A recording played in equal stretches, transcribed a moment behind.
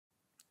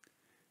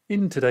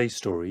In today's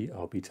story,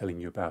 I'll be telling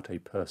you about a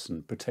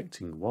person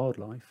protecting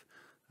wildlife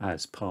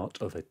as part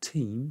of a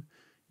team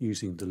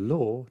using the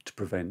law to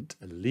prevent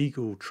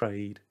illegal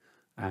trade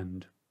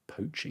and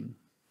poaching.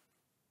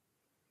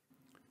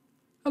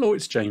 Hello,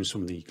 it's James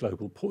from the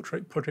Global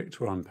Portrait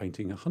Project, where I'm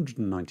painting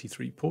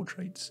 193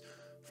 portraits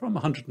from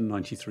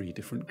 193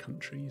 different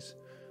countries,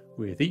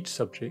 with each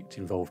subject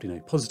involved in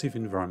a positive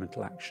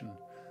environmental action.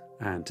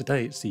 And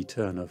today it's the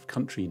turn of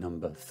country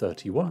number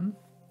 31,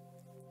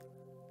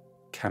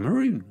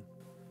 Cameroon.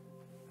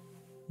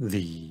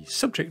 The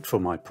subject for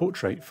my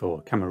portrait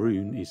for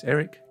Cameroon is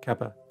Eric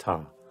Kaba,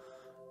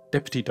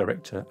 Deputy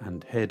Director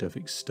and Head of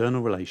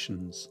External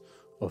Relations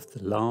of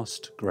the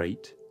last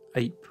great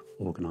ape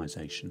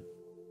organisation.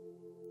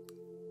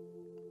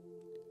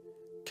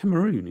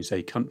 Cameroon is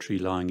a country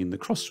lying in the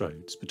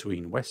crossroads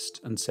between West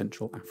and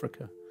Central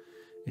Africa.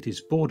 It is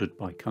bordered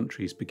by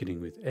countries beginning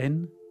with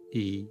N,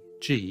 E,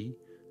 G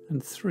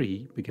and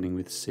 3 beginning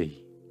with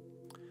C.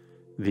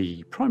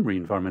 The primary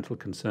environmental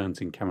concerns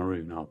in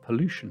Cameroon are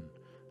pollution,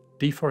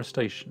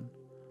 deforestation,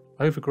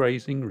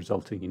 overgrazing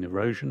resulting in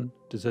erosion,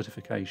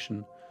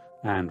 desertification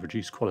and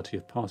reduced quality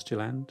of pasture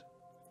land,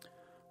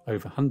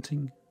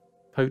 overhunting,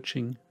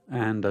 poaching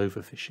and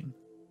overfishing.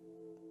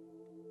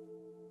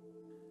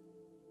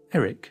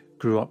 Eric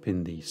grew up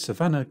in the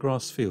savanna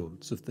grass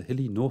fields of the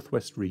hilly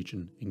northwest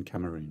region in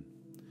Cameroon.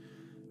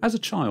 As a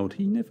child,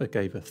 he never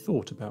gave a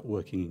thought about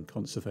working in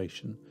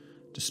conservation,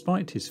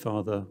 despite his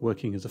father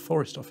working as a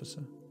forest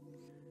officer.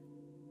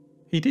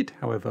 He did,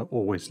 however,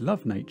 always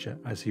love nature,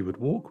 as he would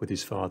walk with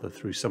his father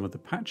through some of the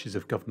patches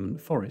of government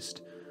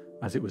forest,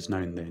 as it was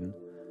known then,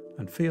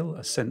 and feel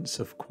a sense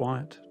of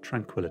quiet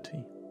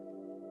tranquility.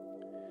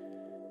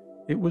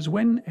 It was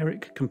when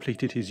Eric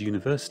completed his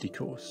university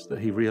course that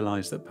he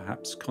realised that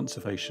perhaps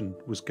conservation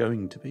was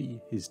going to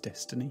be his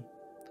destiny.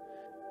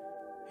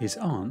 His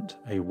aunt,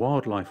 a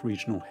wildlife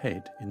regional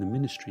head in the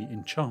ministry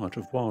in charge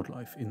of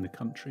wildlife in the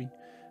country,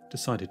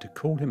 decided to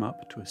call him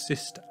up to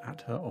assist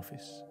at her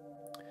office.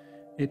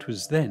 It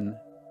was then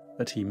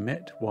that he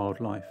met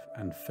wildlife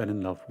and fell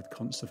in love with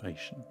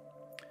conservation.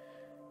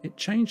 It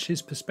changed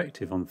his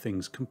perspective on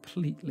things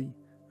completely,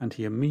 and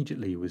he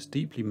immediately was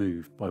deeply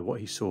moved by what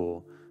he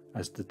saw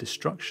as the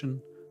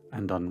destruction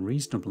and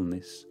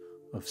unreasonableness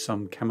of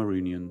some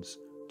Cameroonians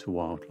to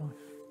wildlife.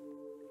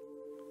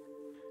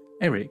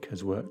 Eric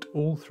has worked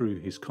all through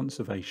his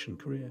conservation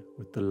career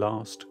with the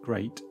last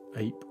great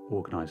ape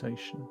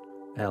organisation,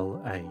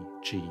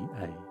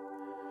 LAGA,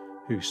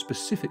 who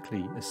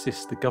specifically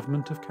assists the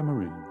government of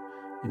Cameroon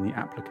in the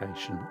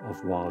application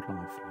of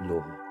wildlife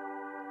law.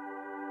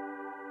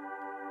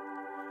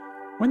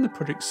 When the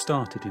project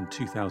started in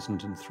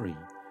 2003,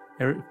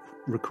 Eric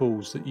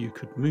recalls that you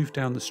could move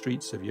down the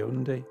streets of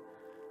Yaoundé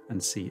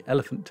and see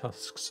elephant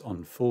tusks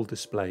on full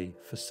display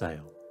for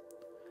sale.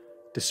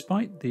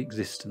 Despite the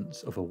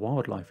existence of a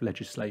wildlife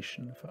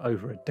legislation for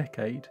over a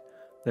decade,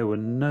 there were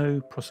no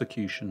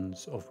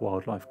prosecutions of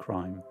wildlife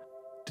crime,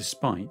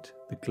 despite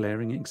the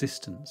glaring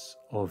existence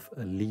of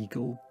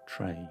illegal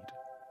trade.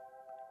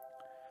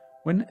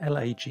 When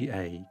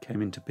LAGA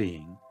came into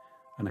being,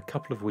 and a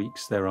couple of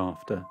weeks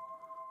thereafter,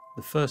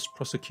 the first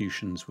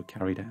prosecutions were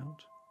carried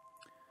out.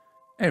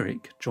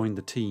 Eric joined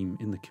the team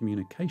in the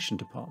communication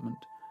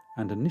department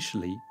and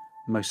initially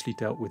mostly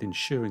dealt with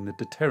ensuring the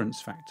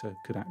deterrence factor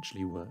could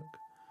actually work.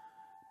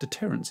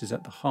 Deterrence is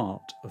at the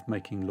heart of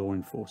making law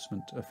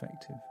enforcement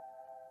effective.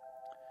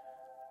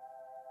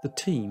 The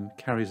team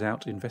carries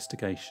out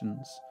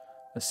investigations,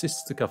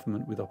 assists the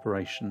government with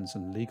operations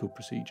and legal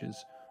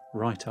procedures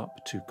right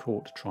up to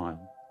court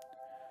trial.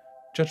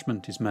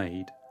 Judgment is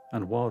made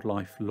and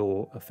wildlife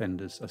law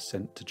offenders are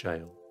sent to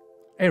jail.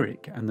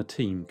 Eric and the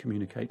team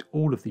communicate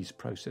all of these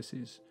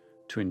processes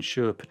to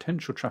ensure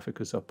potential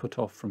traffickers are put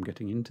off from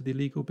getting into the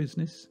illegal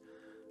business,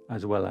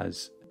 as well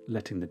as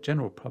letting the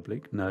general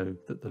public know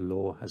that the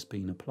law has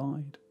been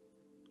applied.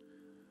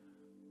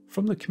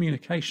 From the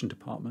communication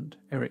department,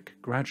 Eric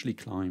gradually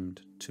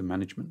climbed to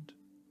management.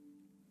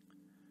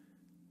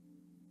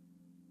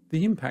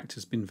 The impact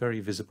has been very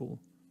visible.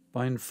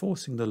 By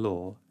enforcing the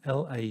law,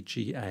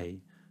 LAGA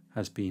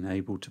has been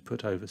able to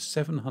put over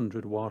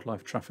 700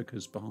 wildlife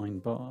traffickers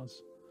behind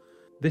bars.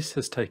 This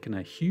has taken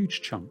a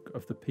huge chunk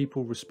of the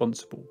people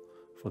responsible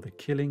for the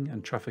killing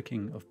and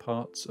trafficking of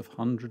parts of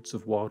hundreds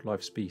of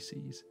wildlife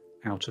species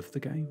out of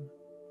the game.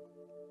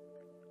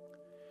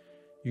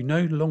 You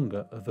no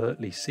longer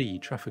overtly see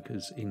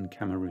traffickers in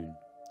Cameroon.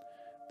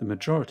 The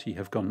majority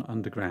have gone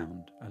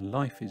underground and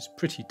life is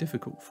pretty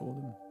difficult for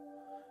them.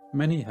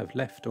 Many have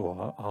left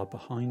or are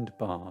behind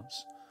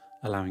bars,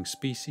 allowing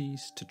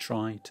species to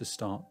try to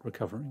start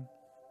recovering.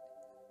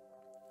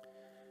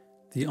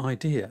 The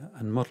idea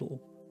and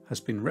model has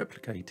been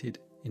replicated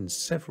in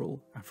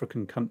several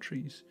African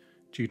countries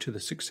due to the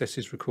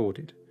successes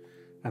recorded,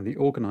 and the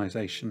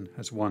organisation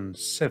has won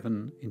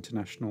 7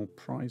 international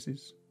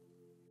prizes.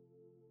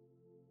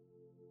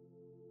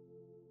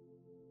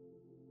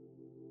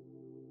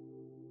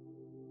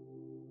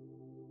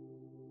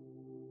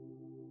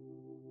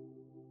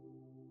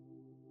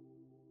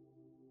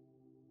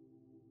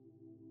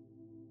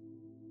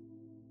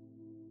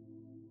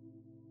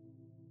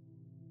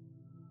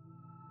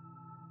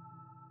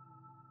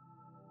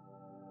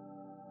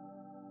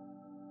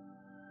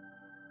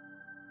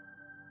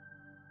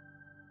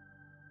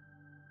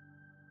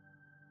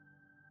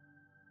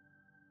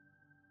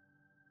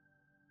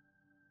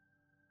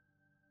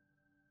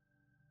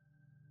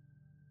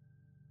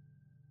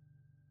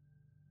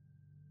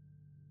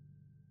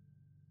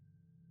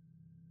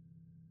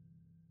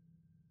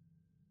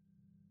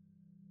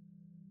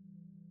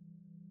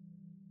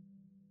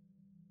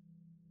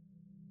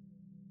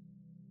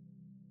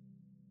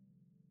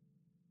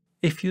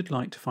 If you'd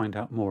like to find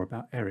out more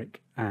about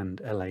Eric and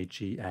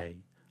LAGA,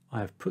 I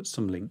have put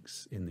some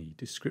links in the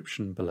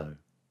description below.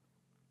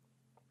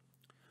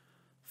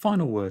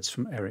 Final words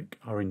from Eric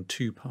are in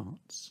two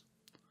parts.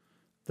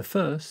 The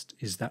first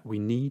is that we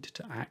need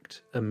to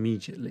act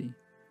immediately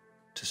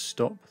to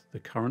stop the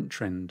current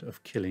trend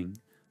of killing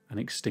and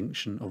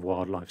extinction of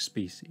wildlife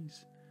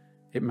species.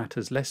 It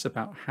matters less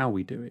about how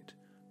we do it,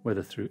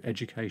 whether through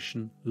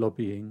education,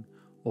 lobbying,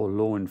 or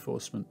law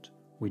enforcement.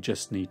 We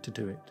just need to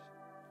do it.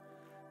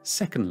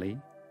 Secondly,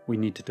 we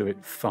need to do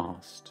it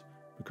fast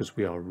because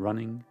we are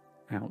running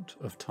out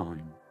of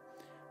time.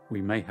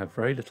 We may have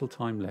very little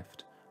time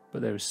left,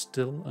 but there is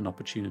still an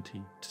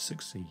opportunity to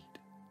succeed.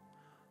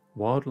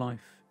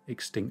 Wildlife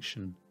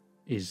extinction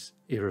is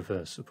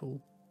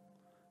irreversible.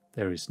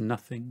 There is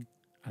nothing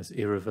as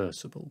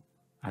irreversible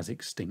as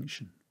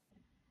extinction.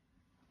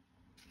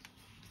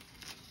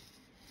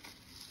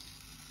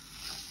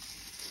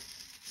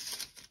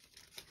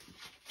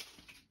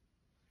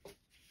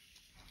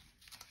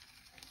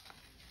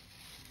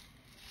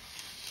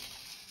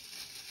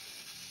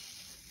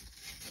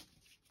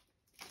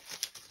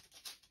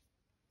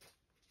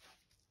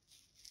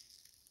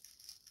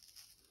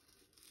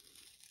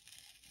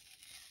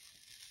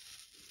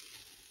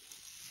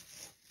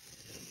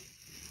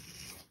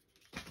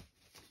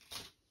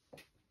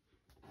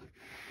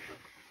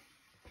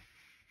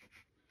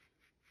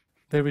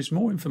 There is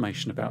more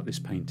information about this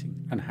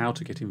painting and how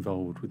to get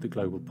involved with the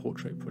Global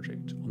Portrait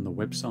Project on the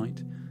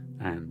website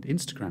and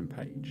Instagram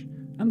page,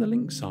 and the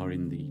links are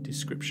in the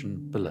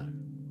description below.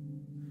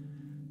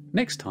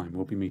 Next time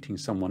we'll be meeting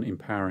someone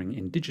empowering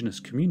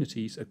Indigenous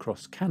communities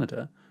across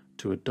Canada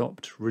to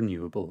adopt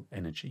renewable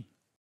energy.